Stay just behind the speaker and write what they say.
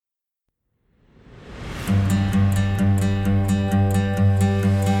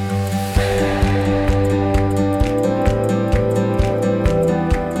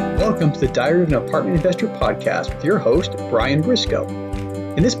the Diary of an Apartment Investor podcast with your host, Brian Briscoe.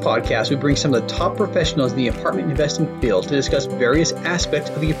 In this podcast, we bring some of the top professionals in the apartment investing field to discuss various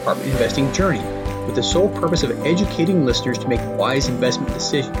aspects of the apartment investing journey, with the sole purpose of educating listeners to make wise investment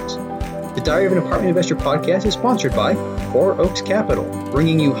decisions. The Diary of an Apartment Investor podcast is sponsored by Four Oaks Capital,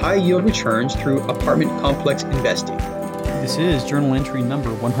 bringing you high-yield returns through apartment complex investing. This is journal entry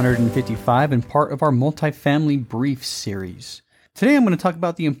number 155 and part of our multifamily brief series. Today I'm going to talk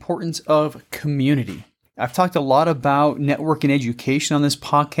about the importance of community. I've talked a lot about network and education on this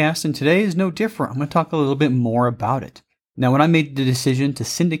podcast, and today is no different. I'm going to talk a little bit more about it. Now, when I made the decision to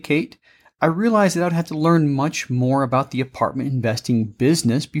syndicate, I realized that I'd have to learn much more about the apartment investing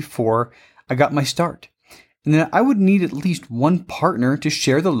business before I got my start, and that I would need at least one partner to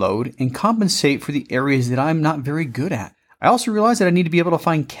share the load and compensate for the areas that I'm not very good at. I also realized that I need to be able to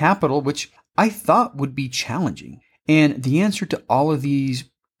find capital, which I thought would be challenging. And the answer to all of these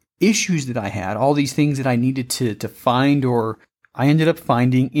issues that I had, all these things that I needed to find, or I ended up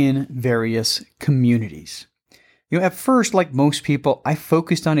finding in various communities. At first, like most people, I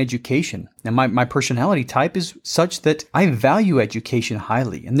focused on education. And my personality type is such that I value education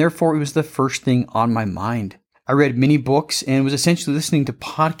highly, and therefore it was the first thing on my mind. I read many books and was essentially listening to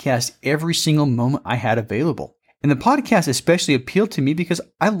podcasts every single moment I had available. And the podcast especially appealed to me because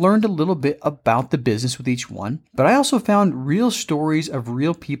I learned a little bit about the business with each one, but I also found real stories of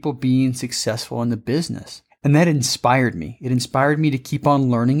real people being successful in the business. And that inspired me. It inspired me to keep on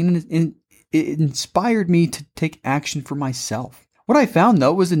learning, and it inspired me to take action for myself. What I found,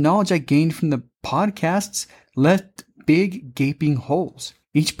 though, was the knowledge I gained from the podcasts left big gaping holes.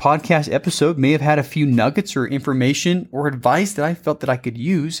 Each podcast episode may have had a few nuggets or information or advice that I felt that I could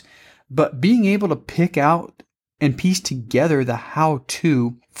use, but being able to pick out and piece together the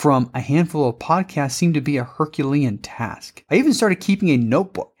how-to from a handful of podcasts seemed to be a Herculean task. I even started keeping a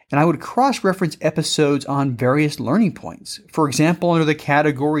notebook, and I would cross-reference episodes on various learning points. For example, under the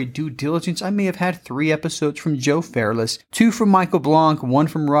category due diligence, I may have had 3 episodes from Joe Fairless, 2 from Michael Blanc, 1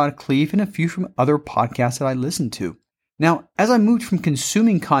 from Rod Cleave, and a few from other podcasts that I listened to. Now, as I moved from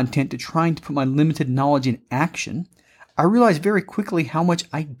consuming content to trying to put my limited knowledge in action, I realized very quickly how much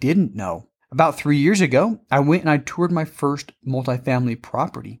I didn't know. About 3 years ago, I went and I toured my first multifamily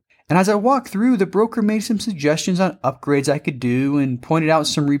property. And as I walked through, the broker made some suggestions on upgrades I could do and pointed out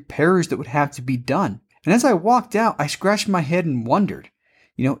some repairs that would have to be done. And as I walked out, I scratched my head and wondered,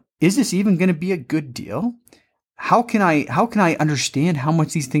 is this even going to be a good deal? How can I understand how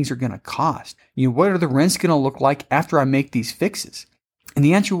much these things are going to cost? What are the rents going to look like after I make these fixes? And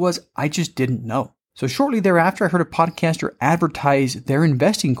the answer was, I just didn't know. So shortly thereafter, I heard a podcaster advertise their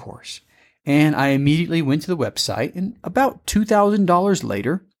investing course. And I immediately went to the website, and about $2,000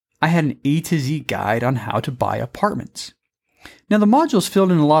 later, I had an A to Z guide on how to buy apartments. Now, the modules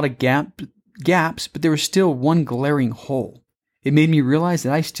filled in a lot of gaps, but there was still one glaring hole. It made me realize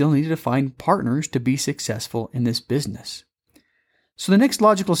that I still needed to find partners to be successful in this business. So the next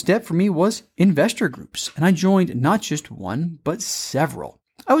logical step for me was investor groups, and I joined not just one, but several.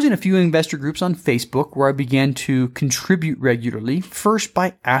 I was in a few investor groups on Facebook where I began to contribute regularly, first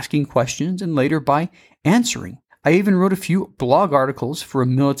by asking questions and later by answering. I even wrote a few blog articles for a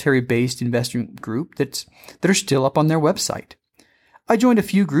military-based investment group that are still up on their website. I joined a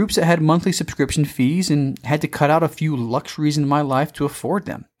few groups that had monthly subscription fees and had to cut out a few luxuries in my life to afford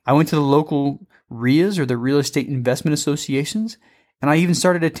them. I went to the local RIAs, or the Real Estate Investment Associations, and I even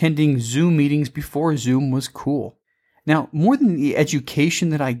started attending Zoom meetings before Zoom was cool. Now, more than the education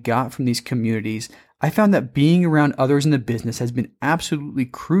that I got from these communities, I found that being around others in the business has been absolutely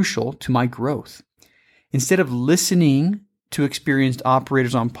crucial to my growth. Instead of listening to experienced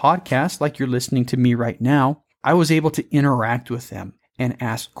operators on podcasts like you're listening to me right now, I was able to interact with them and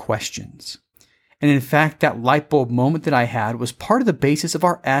ask questions. And in fact, that light bulb moment that I had was part of the basis of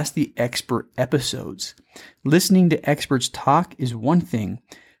our Ask the Expert episodes. Listening to experts talk is one thing,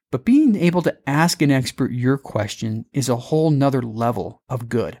 but being able to ask an expert your question is a whole nother level of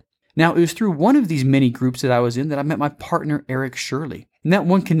good. Now, it was through one of these many groups that I was in that I met my partner, Eric Shirley. And that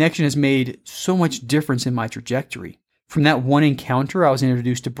one connection has made so much difference in my trajectory. From that one encounter, I was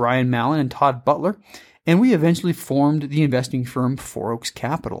introduced to Brian Mallon and Todd Butler, and we eventually formed the investing firm Four Oaks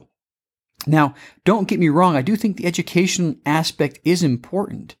Capital. Now, don't get me wrong, I do think the education aspect is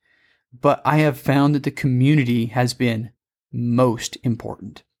important, but I have found that the community has been most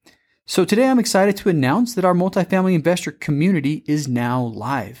important. So today I'm excited to announce that our multifamily investor community is now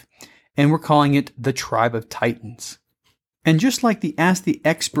live, and we're calling it the Tribe of Titans. And just like the Ask the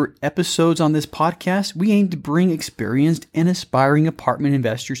Expert episodes on this podcast, we aim to bring experienced and aspiring apartment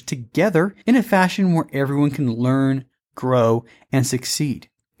investors together in a fashion where everyone can learn, grow, and succeed.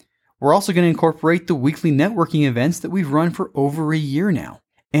 We're also going to incorporate the weekly networking events that we've run for over a year now.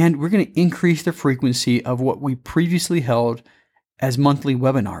 And we're going to increase the frequency of what we previously held as monthly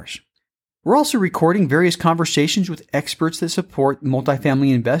webinars. We're also recording various conversations with experts that support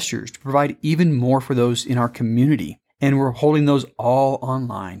multifamily investors to provide even more for those in our community. And we're holding those all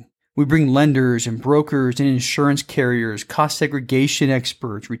online. We bring lenders and brokers and insurance carriers, cost segregation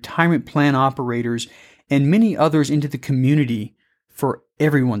experts, retirement plan operators, and many others into the community for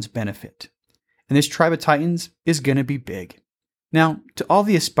everyone's benefit. And this Tribe of Titans is going to be big. Now, to all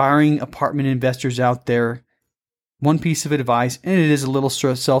the aspiring apartment investors out there, one piece of advice, and it is a little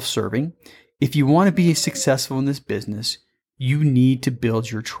self-serving, if you want to be successful in this business, you need to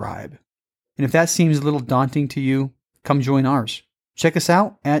build your tribe. And if that seems a little daunting to you, come join ours. Check us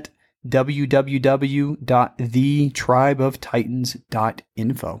out at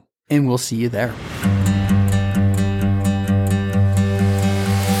www.thetribeoftitans.info, and we'll see you there.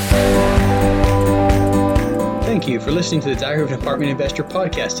 Thank you for listening to the Diary of an Apartment Investor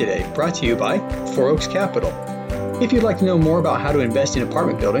podcast today, brought to you by Four Oaks Capital. If you'd like to know more about how to invest in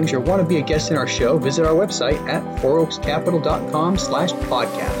apartment buildings or want to be a guest in our show, visit our website at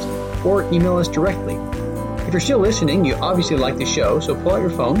fouroakscapital.com/podcast or email us directly. If you're still listening, you obviously like the show, so pull out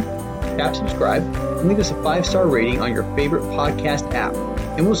your phone, tap subscribe, and leave us a 5-star rating on your favorite podcast app.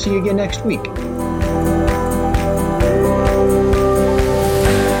 And we'll see you again next week.